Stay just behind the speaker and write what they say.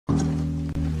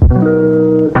Hey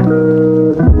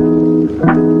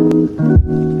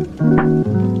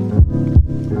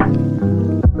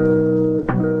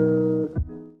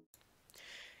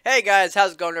guys,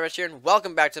 how's it going? RedMaster here, and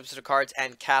welcome back to episode of Cards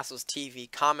and Castles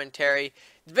TV commentary.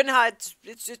 It's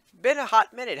been a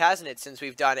hot minute, hasn't it, since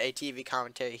we've done a TV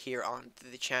commentary here on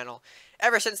the channel.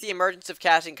 Ever since the emergence of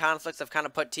casting conflicts, I've kind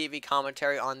of put TV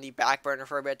commentary on the back burner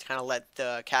for a bit to kind of let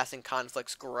the casting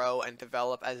conflicts grow and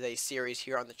develop as a series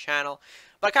here on the channel.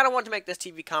 But I kind of want to make this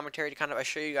TV commentary to kind of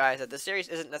assure you guys that the series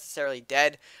isn't necessarily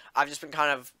dead. I've just been kind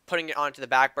of putting it onto the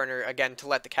back burner again to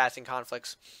let the casting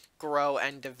conflicts grow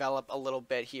and develop a little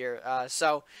bit here.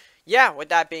 Yeah, with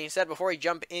that being said, before we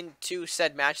jump into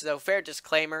said match, though, fair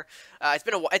disclaimer, it's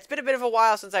been a bit of a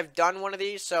while since I've done one of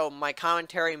these, so my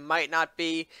commentary might not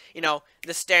be,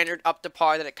 the standard up to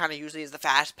par that it kind of usually is, the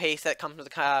fast pace that comes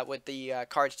with the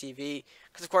Cards TV.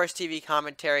 Because, of course, TV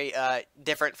commentary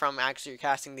different from actually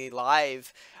casting the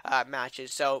live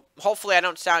matches. So, hopefully I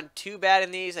don't sound too bad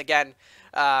in these. Again,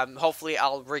 hopefully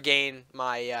I'll regain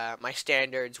my my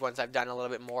standards once I've done a little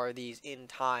bit more of these in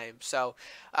time. So,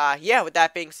 yeah, with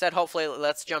that being said, hopefully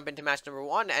let's jump into match number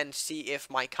 1 and see if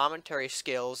my commentary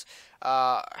skills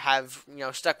have,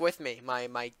 stuck with me.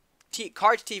 My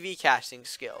Cards TV casting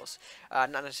skills.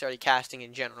 Not necessarily casting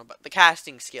in general, but the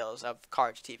casting skills of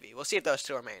Cards TV. We'll see if those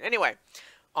two remain. Anyway,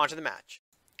 on to the match.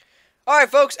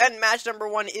 Alright, folks, and match number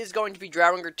 1 is going to be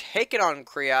Drowinger taking on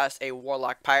Kreas, a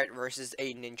Warlock Pirate versus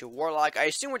a Ninja Warlock. I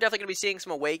assume we're definitely going to be seeing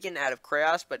some Awaken out of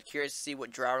Kreas, but curious to see what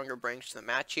Drowinger brings to the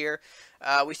match here.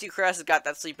 We see Kreas has got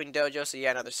that Sleeping Dojo, so yeah,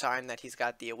 another sign that he's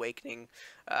got the Awakening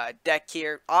deck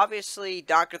here. Obviously,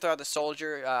 not going to throw out the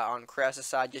Soldier on Kreas'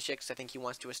 side just yet, because I think he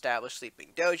wants to establish Sleeping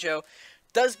Dojo.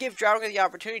 Does give Drowinger the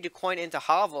opportunity to coin into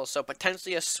Hovel, so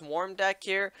potentially a Swarm deck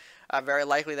here. Very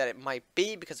likely that it might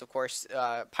be, because of course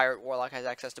Pirate Warlock has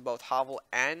access to both Hovel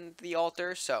and the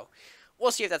Altar, so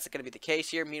we'll see if that's going to be the case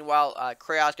here. Meanwhile,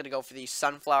 Kreas is going to go for the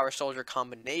Sunflower Soldier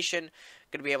combination.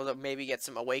 Going to be able to maybe get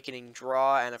some Awakening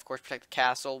draw, and of course protect the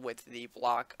castle with the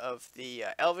block of the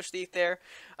Elvish Thief there.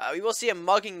 We will see a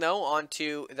mugging though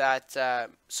onto that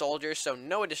soldier, so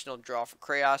no additional draw for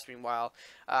Kreas. Meanwhile,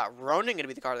 Ronin going to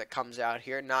be the card that comes out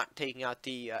here, not taking out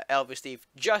the Elvish Thief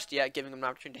just yet, giving him an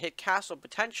opportunity to hit castle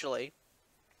potentially.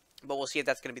 But we'll see if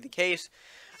that's going to be the case.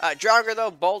 Drowinger, though,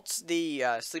 bolts the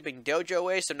Sleeping Dojo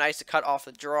away, so nice to cut off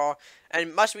the draw. And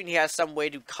it must mean he has some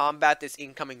way to combat this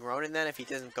incoming Ronin, then, if he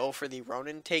doesn't go for the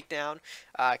Ronin takedown.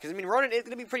 Because, Ronin is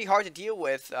going to be pretty hard to deal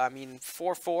with.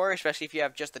 4/4, especially if you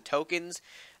have just the tokens.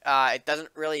 It doesn't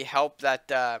really help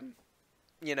that,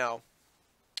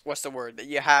 what's the word? That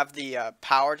you have the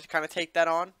power to kind of take that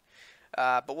on.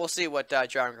 But we'll see what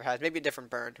Drowinger has. Maybe a different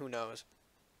burn, who knows.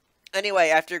 Anyway,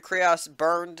 after Kreas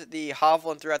burned the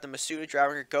Hovel and threw out the Masuda,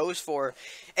 Drowinger goes for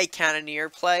a Cannoneer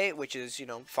play, which is,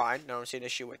 fine. I don't see an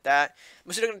issue with that.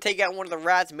 Masuda going to take out one of the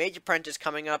Rats. Mage Apprentice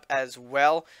coming up as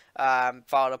well,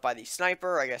 followed up by the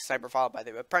Sniper. I guess Sniper followed by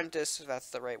the Apprentice, if that's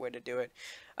the right way to do it.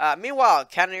 Meanwhile,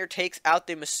 Cannoneer takes out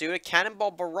the Masuda.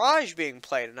 Cannonball Barrage being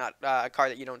played, not a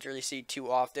card that you don't really see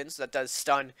too often, so that does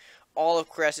stun all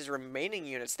of Kreas' remaining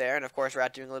units there, and of course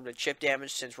Rat doing a little bit of chip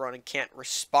damage since Ronin can't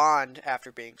respond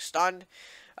after being stunned.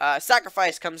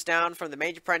 Sacrifice comes down from the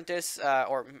Mage Apprentice,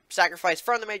 or Sacrifice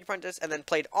from the Mage Apprentice, and then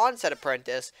played Onset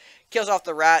Apprentice. Kills off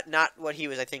the Rat, not what he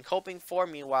was, I think, hoping for.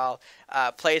 Meanwhile,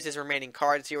 plays his remaining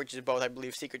cards here, which is both, I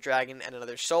believe, Secret Dragon and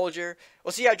another Soldier.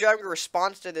 We'll see how Drowinger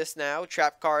responds to this now.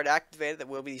 Trap card activated, that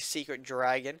will be the Secret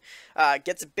Dragon.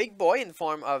 Gets a big boy in the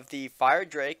form of the Fire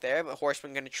Drake there, but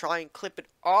Horseman going to try and clip it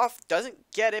off.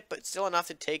 Doesn't get it, but still enough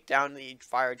to take down the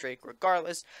Fire Drake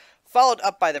regardless. Followed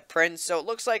up by the Prince, so it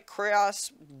looks like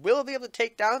Kreas will be able to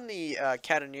take down the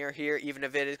Cannoneer here, even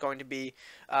if it is going to be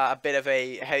a bit of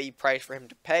a heavy price for him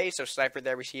to pay. So Sniper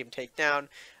there, we see him take down,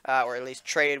 or at least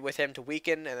trade with him to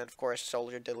weaken, and then of course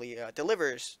Soldier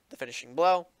delivers the finishing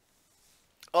blow.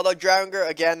 Although Drowinger,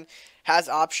 again, has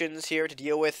options here to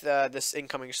deal with this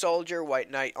incoming Soldier.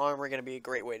 White Knight armor going to be a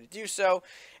great way to do so.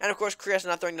 And of course, Kreas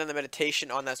not throwing down the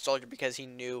meditation on that Soldier because he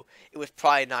knew it was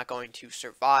probably not going to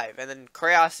survive. And then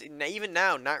Kreas, even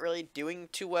now, not really doing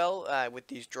too well with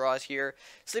these draws here.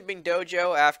 Sleeping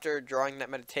Dojo, after drawing that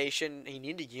meditation, he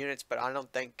needed units, but I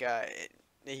don't think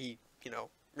he,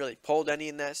 really pulled any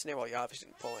in that scenario. Well, he obviously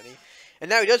didn't pull any. And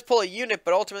now he does pull a unit,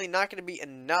 but ultimately not going to be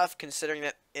enough, considering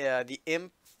that the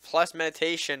Imp plus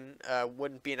Meditation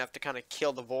wouldn't be enough to kind of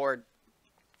kill the board.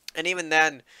 And even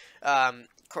then,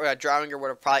 Drowinger would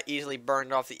have probably easily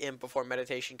burned off the imp before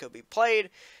meditation could be played.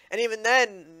 And even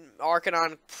then,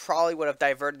 Arcanon probably would have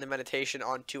diverted the meditation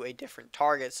onto a different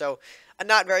target. So, a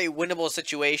not very winnable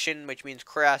situation, which means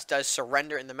kreas does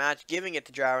surrender in the match, giving it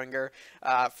to Drowinger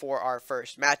for our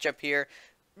first matchup here.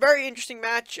 Very interesting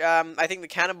match. I think the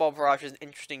Cannonball Barrage is an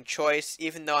interesting choice,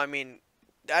 even though, I mean,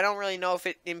 I don't really know if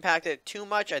it impacted it too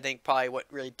much. I think probably what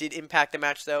really did impact the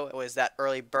match, though, was that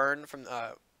early burn from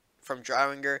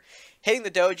Drowinger, hitting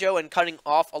the dojo and cutting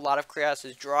off a lot of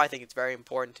kreas' draw. I think it's very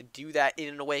important to do that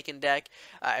in an Awakened deck.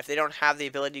 If they don't have the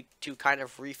ability to kind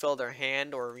of refill their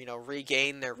hand or, you know,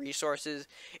 regain their resources,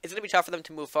 it's going to be tough for them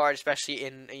to move forward, especially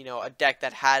in, you know, a deck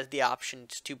that has the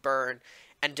options to burn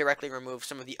and directly remove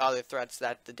some of the other threats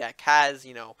that the deck has,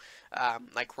 you know,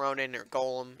 like Ronin or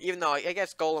Golem. Even though I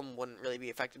guess Golem wouldn't really be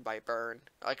affected by burn,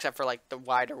 except for like the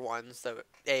wider ones, the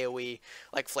AoE,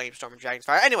 like Flamestorm and Dragon's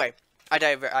Fire. Anyway,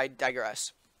 I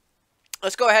digress.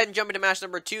 Let's go ahead and jump into match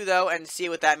number 2, though, and see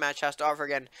what that match has to offer.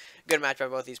 Again, good match by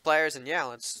both these players, and yeah,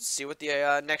 let's see what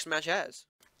the next match has.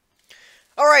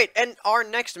 Alright, and our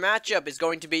next matchup is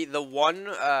going to be the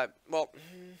well,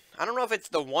 I don't know if it's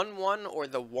the 1-1 or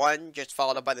the 1 just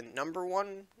followed up by the number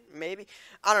 1, maybe?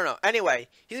 I don't know. Anyway,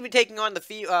 he's going to be taking on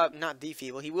not the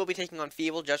Feeble, he will be taking on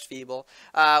Feeble, just Feeble,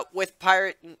 with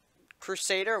Pirate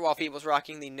Crusader, while Feeble's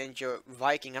rocking the Ninja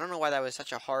Viking. I don't know why that was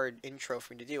such a hard intro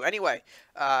for me to do. Anyway,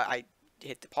 I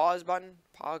hit the pause button.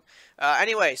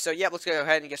 Anyway, so yeah, let's go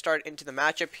ahead and get started into the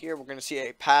matchup here. We're going to see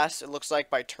a pass, it looks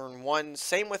like, by turn 1.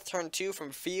 Same with turn 2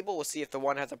 from Feeble. We'll see if the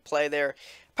 1 has a play there.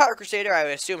 Pirate Crusader, I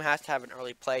would assume, has to have an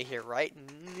early play here, right?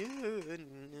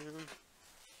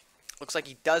 Looks like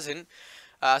he doesn't.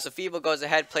 So Feeble goes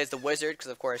ahead, plays the Wizard,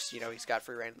 because of course, you know, he's got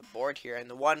free reign of the board here. And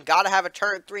the 1 gotta have a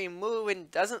turn 3 move,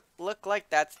 and doesn't look like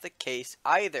that's the case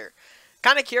either.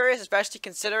 Kind of curious, especially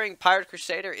considering Pirate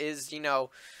Crusader is, you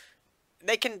know,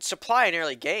 they can supply an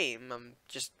early game. I'm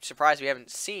just surprised we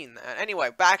haven't seen that. Anyway,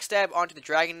 backstab onto the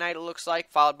Dragon Knight, it looks like,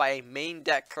 followed by a main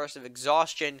deck Curse of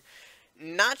Exhaustion.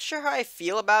 Not sure how I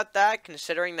feel about that,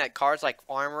 considering that cards like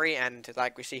Armory and,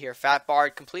 like we see here, Fat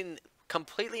Bard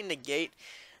completely negate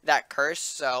that curse.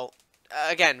 So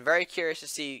again, very curious to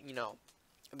see, you know,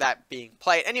 that being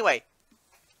played. Anyway,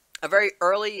 a very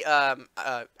early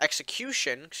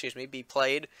execution, be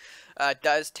played,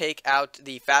 does take out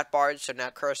the Fat Bard, so now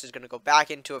curse is going to go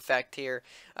back into effect here.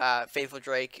 Faithful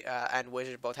Drake and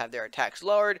Wizard both have their attacks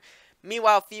lowered.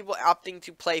 Meanwhile, Feeble opting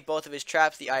to play both of his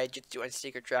traps, the Aiajitsu and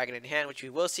Secret Dragon in hand, which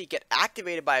we will see get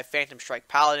activated by a Phantom Strike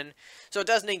Paladin. So it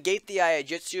does negate the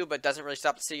Aiajitsu, but doesn't really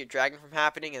stop the Secret Dragon from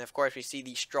happening. And of course, we see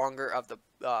the stronger of the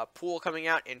pool coming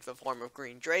out in the form of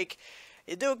Green Drake.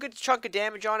 You do a good chunk of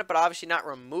damage on it, but obviously not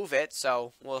remove it.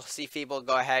 So we'll see Feeble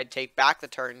go ahead, take back the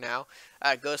turn now.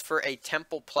 Goes for a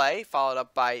Temple play, followed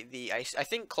up by the, I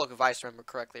think, Cloak of Ice, remember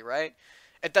correctly, right?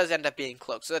 It does end up being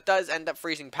Cloak. So it does end up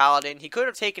freezing Paladin. He could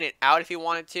have taken it out if he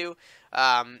wanted to,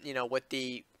 you know, with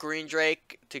the Green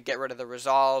Drake to get rid of the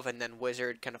Resolve, and then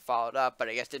Wizard kind of followed up, but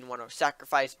I guess didn't want to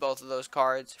sacrifice both of those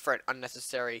cards for an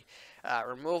unnecessary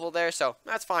removal there. So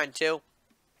that's fine too.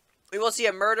 We will see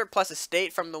a Murder plus a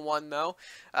State from the 1, though.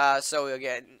 So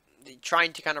again,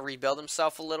 trying to kind of rebuild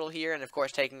himself a little here, and of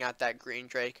course taking out that Green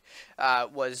Drake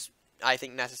was, I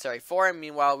think, necessary for him.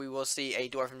 Meanwhile, we will see a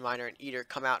Dwarven Miner and Eater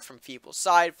come out from Feeble's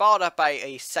side, followed up by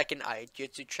a second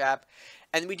Aiajitsu trap.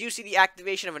 And we do see the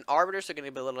activation of an Arbiter, so going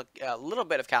to be a little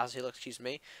bit of Castle Heal, excuse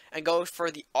me, and go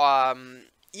for the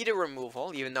Eater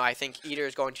removal, even though I think Eater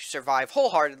is going to survive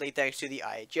wholeheartedly thanks to the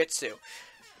Aiajitsu.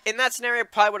 In that scenario,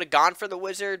 probably would have gone for the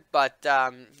Wizard, but,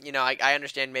 you know, I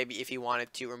understand maybe if he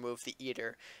wanted to remove the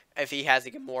Eater, if he has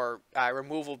like a more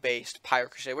removal-based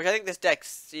Pirate Crusader, which I think this deck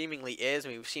seemingly is. I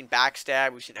mean, we've seen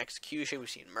Backstab, we've seen Execution, we've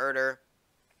seen Murder.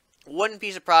 Wouldn't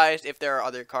be surprised if there are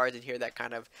other cards in here that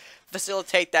kind of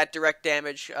facilitate that direct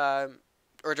damage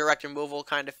or direct removal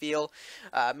kind of feel.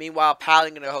 Meanwhile,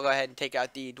 Paladin going to go ahead and take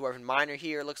out the Dwarven Miner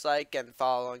here, looks like, and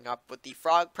following up with the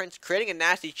Frog Prince, creating a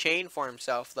nasty chain for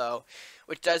himself, though,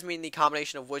 which does mean the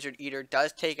combination of Wizard Eater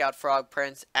does take out Frog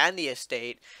Prince and the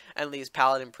Estate, and leaves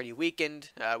Paladin pretty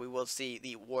weakened. We will see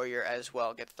the Warrior as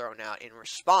well get thrown out in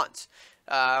response.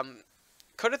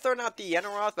 Could have thrown out the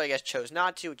Yenoroth, but I guess chose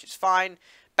not to, which is fine.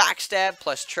 Backstab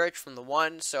plus Church from the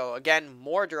 1, so again,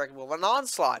 more direct removal. An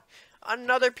Onslaught,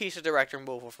 another piece of direct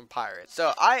removal from Pirates.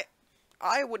 So I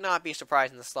would not be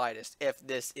surprised in the slightest if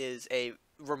this is a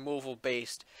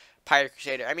removal-based Pirate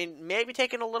Crusader. I mean, maybe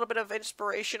taking a little bit of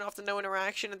inspiration off the no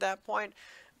interaction at that point.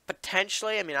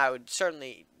 Potentially, I mean, I would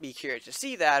certainly be curious to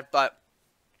see that, but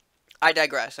I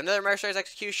digress. Another Mercenary's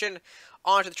Execution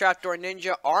onto the Trapdoor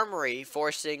Ninja Armory,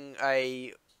 forcing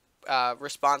a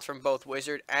response from both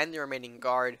Wizard and the remaining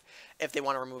guard if they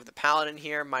want to remove the Paladin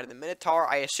here. Might of the Minotaur,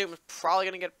 I assume, is probably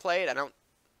going to get played. I don't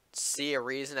see a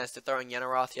reason as to throwing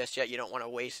Yenneroth just yet. You don't want to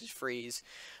waste his freeze.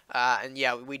 And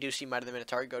yeah, we do see Might of the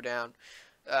Minotaur go down.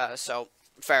 So,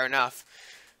 fair enough.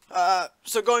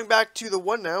 So going back to the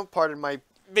one now, pardon my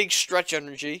big stretch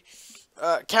energy.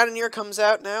 Cannoneer comes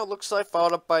out now, looks like,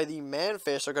 followed up by the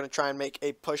Manfish. They're going to try and make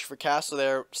a push for castle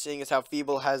there, seeing as how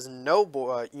Feeble has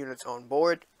no units on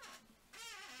board.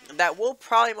 That will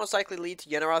probably most likely lead to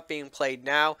Yenneroth being played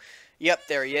now. Yep,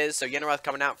 there he is. So Yenneroth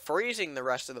coming out, freezing the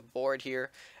rest of the board here.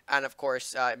 And, of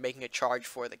course, making a charge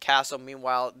for the castle.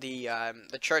 Meanwhile, the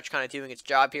church kind of doing its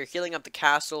job here, healing up the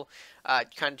castle,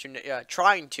 trying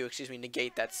to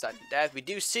negate that sudden death. We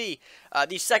do see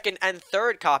the second and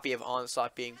third copy of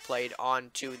Onslaught being played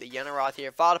onto the Yenneroth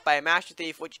here, followed up by a Master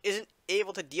Thief, which isn't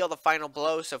able to deal the final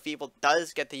blow, so Feeble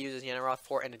does get to use his Yenneroth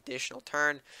for an additional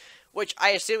turn, which I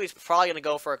assume he's probably going to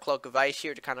go for a Cloak of Ice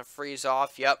here to kind of freeze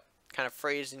off. Yep, kind of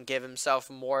freeze and give himself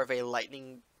more of a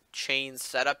lightning chain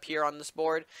setup here on this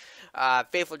board.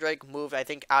 Faithful Drake moved, I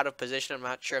think, out of position. I'm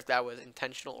not sure if that was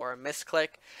intentional or a misclick.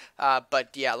 But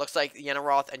yeah, looks like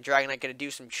Yenneroth and Dragonite going to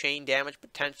do some chain damage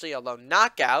potentially, although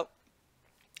Knockout,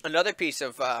 another piece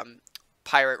of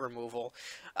pirate removal,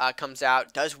 comes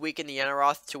out, does weaken the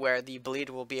Yenneroth to where the Bleed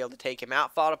will be able to take him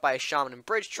out, followed up by a Shaman and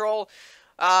Bridge Troll.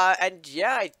 And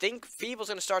yeah, I think Feeble's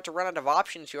going to start to run out of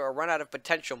options here, or run out of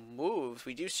potential moves.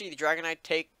 We do see the Dragonite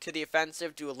take to the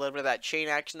offensive, do a little bit of that chain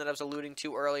action that I was alluding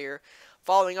to earlier,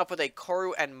 following up with a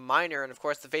Koru and Miner, and of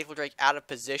course the Faithful Drake out of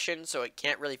position, so it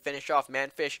can't really finish off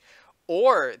Manfish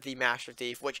or the Master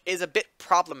Thief, which is a bit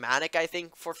problematic, I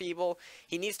think, for Feeble.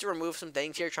 He needs to remove some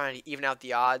things here, trying to even out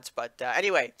the odds. But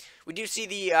anyway, we do see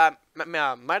the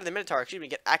Might of the Minotaur,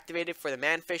 get activated for the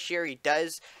Manfish here. He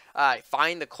does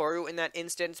find the Koru in that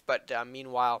instance, but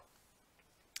meanwhile,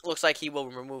 looks like he will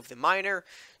remove the Miner.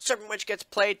 Serpent Witch gets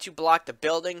played to block the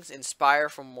buildings, inspire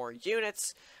for more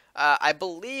units. I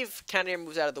believe Cannoneer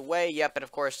moves out of the way. Yep, and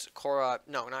of course,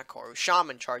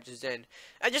 Shaman charges in.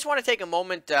 I just want to take a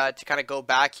moment to kind of go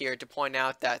back here to point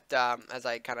out that, as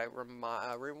I kind of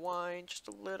rewind just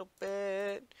a little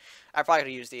bit. I probably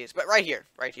could use these, but right here.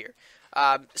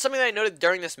 Something that I noted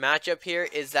during this matchup here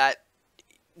is that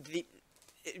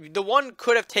the one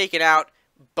could have taken out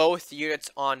both units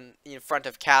in front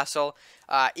of Castle.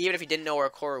 Even if he didn't know where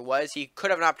Koru was, he could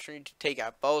have an opportunity to take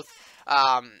out both.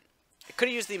 Could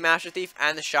have used the Master Thief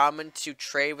and the Shaman to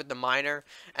trade with the Miner,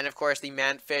 and of course the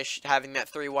Manfish having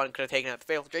that 3-1 could have taken out the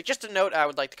Faithful Drake. Just a note I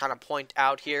would like to kind of point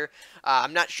out here.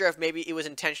 I'm not sure if maybe it was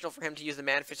intentional for him to use the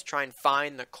Manfish to try and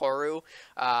find the Koru,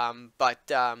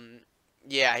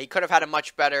 yeah, he could have had a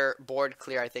much better board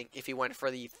clear, I think, if he went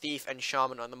for the Thief and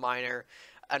Shaman on the Miner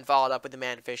and followed up with the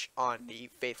Manfish on the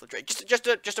Faithful Drake.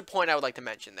 Just a point I would like to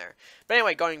mention there. But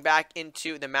anyway, going back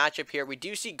into the matchup here, we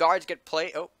do see guards get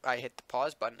played. Oh, I hit the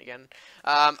pause button again.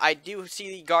 I do see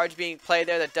the guards being played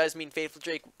there. That does mean Faithful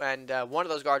Drake, and one of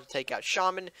those guards will take out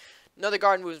Shaman. Another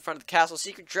guard moves in front of the castle.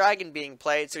 Secret Dragon being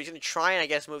played, so he's going to try and, I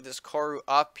guess, move this Koru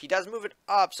up. He does move it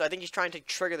up, so I think he's trying to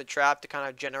trigger the trap to kind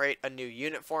of generate a new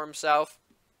unit for himself.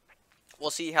 We'll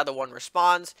see how the one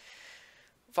responds.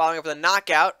 Following up with a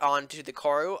knockout onto the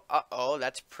Koru. Uh-oh,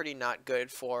 that's pretty not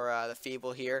good for the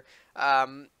Feeble here. I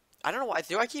don't know why.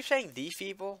 Do I keep saying the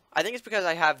Feeble? I think it's because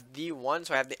I have the one,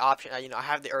 so I have the option. I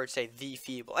have the urge to say the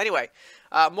Feeble. Anyway,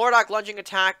 Mordok lunging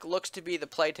attack looks to be the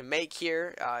play to make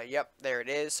here. Yep, there it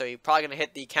is. So you're probably going to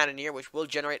hit the Cannoneer, which will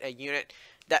generate a unit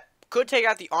that could take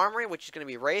out the Armory, which is going to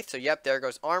be Wraith. So yep, there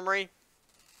goes Armory.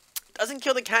 Doesn't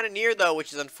kill the Cannoneer, though,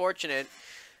 which is unfortunate.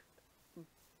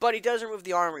 But he does remove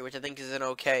the Armory, which I think is an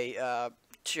okay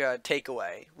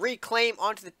takeaway. Reclaim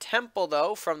onto the Temple,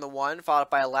 though, from the one,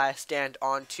 followed by a Last Stand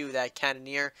onto that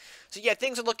Cannoneer. So, yeah,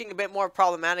 things are looking a bit more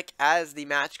problematic as the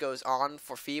match goes on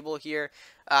for Feeble here,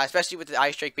 especially with the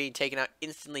Ice Strike being taken out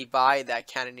instantly by that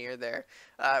Cannoneer there.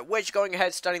 Witch going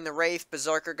ahead, stunning the Wraith.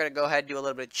 Berserker going to go ahead and do a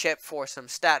little bit of chip for some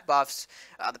stat buffs.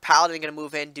 The Paladin going to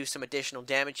move in, do some additional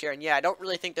damage here. And, yeah, I don't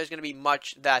really think there's going to be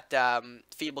much that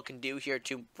Feeble can do here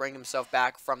to bring himself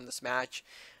back from this match.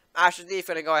 Master Thief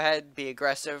going to go ahead, be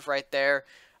aggressive right there.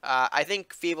 I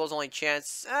think Feeble's only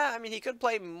chance... I mean, he could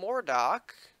play Mordok.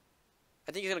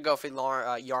 I think he's going to go for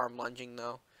Yarm lunging,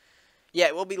 though. Yeah,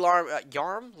 it will be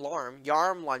Yarm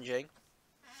lunging.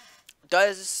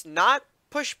 Does not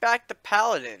push back the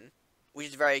Paladin, which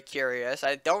is very curious.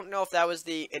 I don't know if that was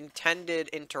the intended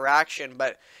interaction,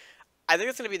 but I think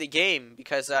it's going to be the game,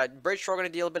 because Bridge Troll going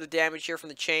to deal a bit of damage here from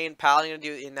the chain. Paladin going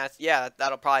to do, and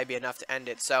that'll probably be enough to end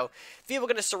it. So Feeble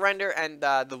going to surrender, and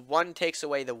the one takes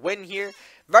away the win here.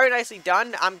 Very nicely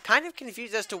done. I'm kind of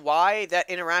confused as to why that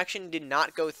interaction did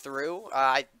not go through.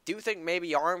 I do think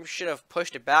maybe Arm should have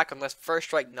pushed it back unless First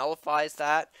Strike nullifies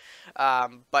that.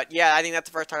 But yeah, I think that's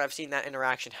the first time I've seen that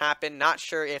interaction happen. Not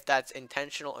sure if that's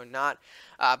intentional or not.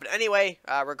 But anyway,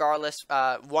 regardless,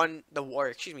 the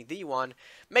one,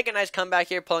 make a nice comeback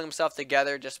here, pulling himself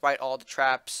together despite all the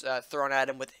traps thrown at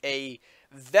him with a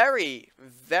very,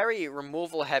 very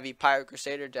removal-heavy Pyro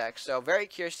Crusader deck. So very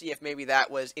curious to see if maybe that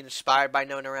was inspired by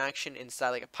no interaction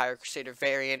inside like a Pyro Crusader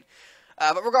variant.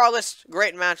 But regardless,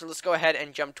 great match. Let's go ahead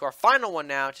and jump to our final one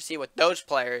now to see what those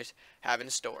players have in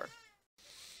store.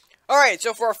 Alright,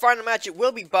 so for our final match, it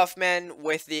will be Buffman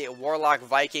with the Warlock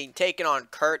Viking taking on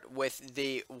Kurt with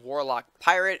the Warlock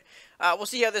Pirate. We'll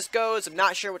see how this goes. I'm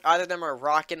not sure what either of them are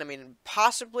rocking. I mean,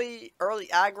 possibly early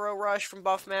aggro rush from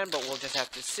Buffman, but we'll just have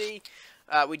to see.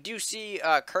 We do see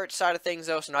Kurt's side of things,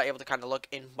 though, so not able to kind of look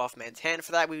in Buffman's hand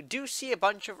for that. We do see a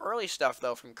bunch of early stuff,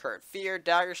 though, from Kurt. Fear,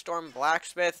 Daggerstorm,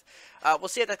 Blacksmith. We'll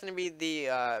see if that's going to be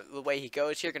the way he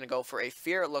goes here. Going to go for a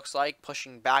Fear, it looks like,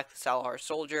 pushing back the Salahar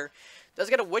Soldier. Does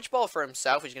get a Witch Ball for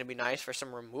himself, which is going to be nice for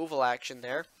some removal action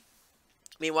there.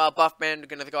 Meanwhile, Buffman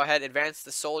going to go ahead and advance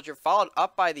the Soldier, followed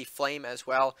up by the Flame as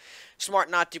well.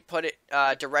 Smart not to put it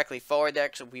directly forward there,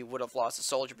 because we would have lost the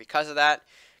Soldier because of that.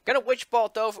 Going to Witch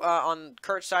Bolt, though, on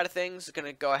Kurt's side of things. Going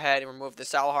to go ahead and remove the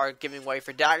Salahar, giving way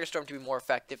for Daggerstorm to be more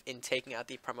effective in taking out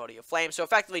the Primordial Flame. So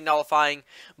effectively nullifying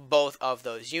both of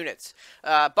those units.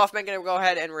 Buffman going to go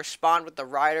ahead and respond with the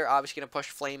Rider. Obviously going to push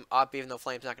Flame up, even though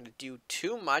Flame's not going to do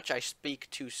too much. I speak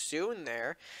too soon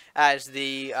there, as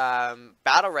the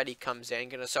Battle Ready comes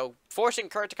in. So forcing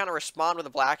Kurt to kind of respond with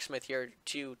a Blacksmith here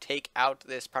to take out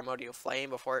this Primordial Flame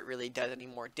before it really does any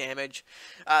more damage.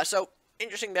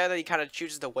 Interesting there that he kind of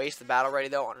chooses to waste the Battle Ready,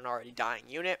 though, on an already dying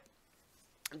unit.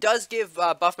 It does give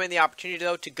Buffman the opportunity,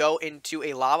 though, to go into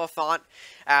a Lava Font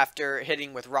after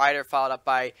hitting with Rider, followed up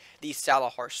by the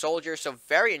Salahar Soldier. So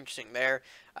very interesting there.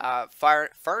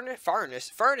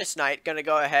 Furnace Knight going to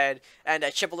go ahead and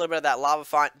chip a little bit of that Lava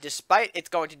Font, despite it's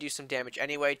going to do some damage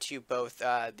anyway to both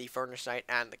the Furnace Knight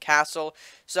and the castle.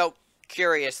 So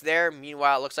curious there.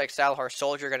 Meanwhile, it looks like Salahar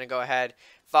Soldier going to go ahead,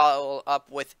 follow up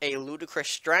with a Ludicrous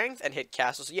Strength and hit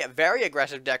castle. So yeah, very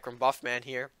aggressive deck from Buffman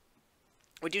here.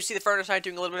 We do see the Furnace Knight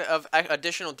doing a little bit of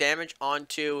additional damage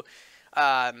onto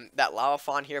that Lava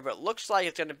Font here, but it looks like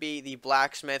it's going to be the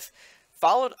Blacksmith,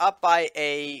 followed up by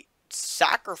a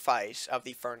Sacrifice of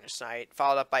the Furnace Knight,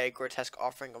 followed up by a Grotesque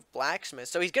Offering of Blacksmith.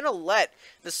 So he's going to let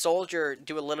the Soldier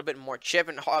do a little bit more chip,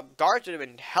 and Guards would have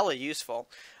been hella useful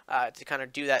to kind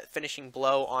of do that finishing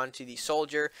blow onto the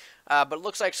Soldier. But it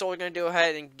looks like Soldier going to go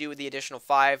ahead and do the additional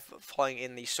 5, pulling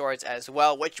in the swords as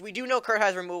well, which we do know Kurt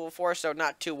has removal for, so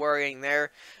not too worrying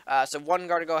there. So one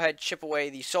guard to go ahead, chip away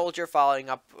the Soldier, following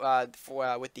up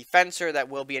with the Fencer. That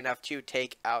will be enough to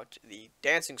take out the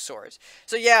Dancing Swords.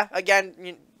 So yeah,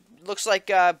 again, looks like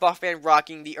Buffman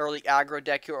rocking the early aggro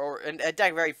deck here, or a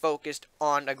deck very focused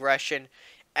on aggression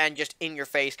and just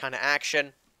in-your-face kind of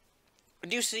action. We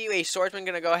do see a Swordsman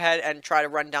going to go ahead and try to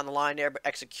run down the line there, but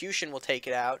Execution will take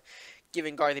it out,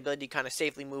 giving Guard the ability to kind of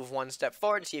safely move one step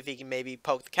forward to see if he can maybe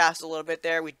poke the castle a little bit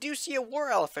there. We do see a War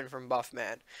Elephant from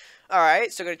Buffman.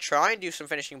 Alright, so going to try and do some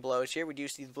finishing blows here. We do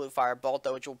see the Blue Fire Bolt,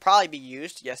 though, which will probably be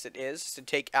used. Yes, it is, to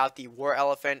take out the War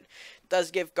Elephant. It does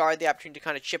give Guard the opportunity to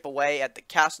kind of chip away at the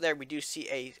castle there. We do see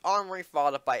a Armory,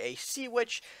 followed up by a Sea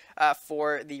Witch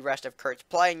for the rest of Kurt's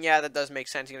play. And yeah, that does make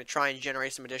sense. He's going to try and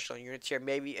generate some additional units here.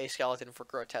 Maybe a Skeleton for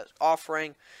Grotesque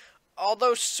Offering.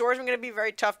 Although Swordsman going to be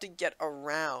very tough to get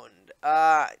around.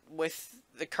 With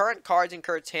the current cards in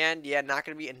Kurt's hand, yeah, not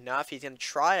going to be enough. He's going to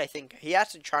try, I think, he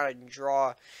has to try to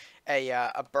draw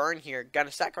a burn here. Going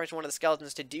to sacrifice one of the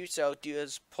skeletons to do so.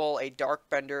 Does pull a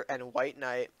Darkbender and White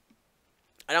Knight.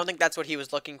 I don't think that's what he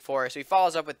was looking for. So he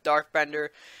follows up with Darkbender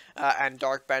and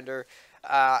Darkbender.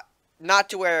 Not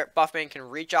to where Buffman can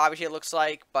reach, obviously, it looks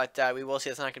like, but we will see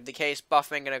that's not going to be the case.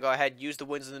 Buffman going to go ahead, use the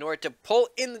Winds of the North to pull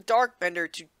in the Darkbender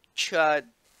to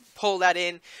pull that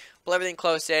in, pull everything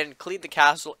close in, clean the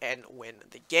castle, and win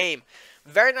the game.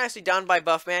 Very nicely done by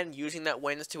Buffman, using that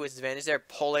Winds to his advantage there,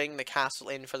 pulling the castle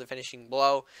in for the finishing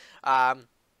blow. That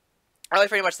was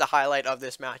pretty much the highlight of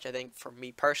this match, I think, for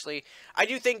me personally. I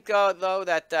do think, though,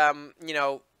 that, you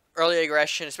know, early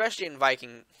aggression, especially in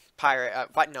Viking Pirate,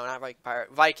 no, not Viking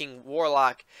Pirate, Viking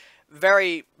Warlock,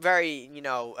 very, very, you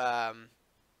know,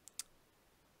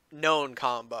 known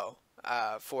combo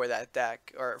for that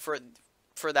deck, or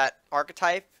for that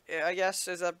archetype, I guess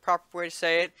is a proper way to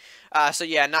say it. So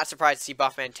yeah, not surprised to see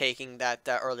Buffman taking that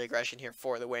early aggression here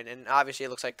for the win. And obviously it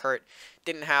looks like Kurt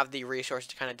didn't have the resources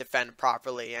to kind of defend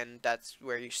properly, and that's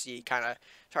where you see kind of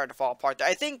starting to fall apart there.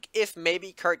 I think if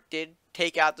maybe Kurt did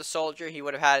take out the soldier, he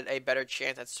would have had a better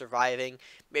chance at surviving,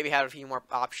 maybe had a few more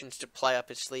options to play up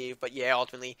his sleeve, but yeah,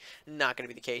 ultimately not going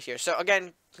to be the case here. So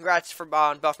again, congrats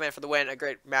on Buffman for the win, a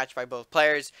great match by both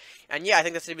players, and yeah, I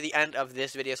think that's going to be the end of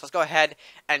this video, so let's go ahead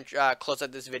and close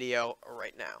out this video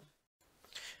right now.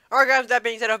 Alright guys, with that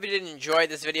being said, I hope you did enjoy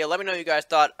this video. Let me know what you guys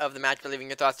thought of the match by leaving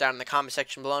your thoughts down in the comment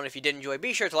section below. And if you did enjoy,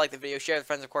 be sure to like the video, share with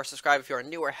friends, of course, subscribe if you are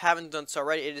new or haven't done so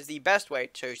already. It is the best way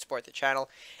to support the channel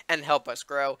and help us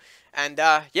grow. And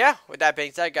yeah, with that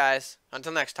being said guys,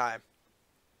 until next time,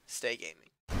 stay gaming.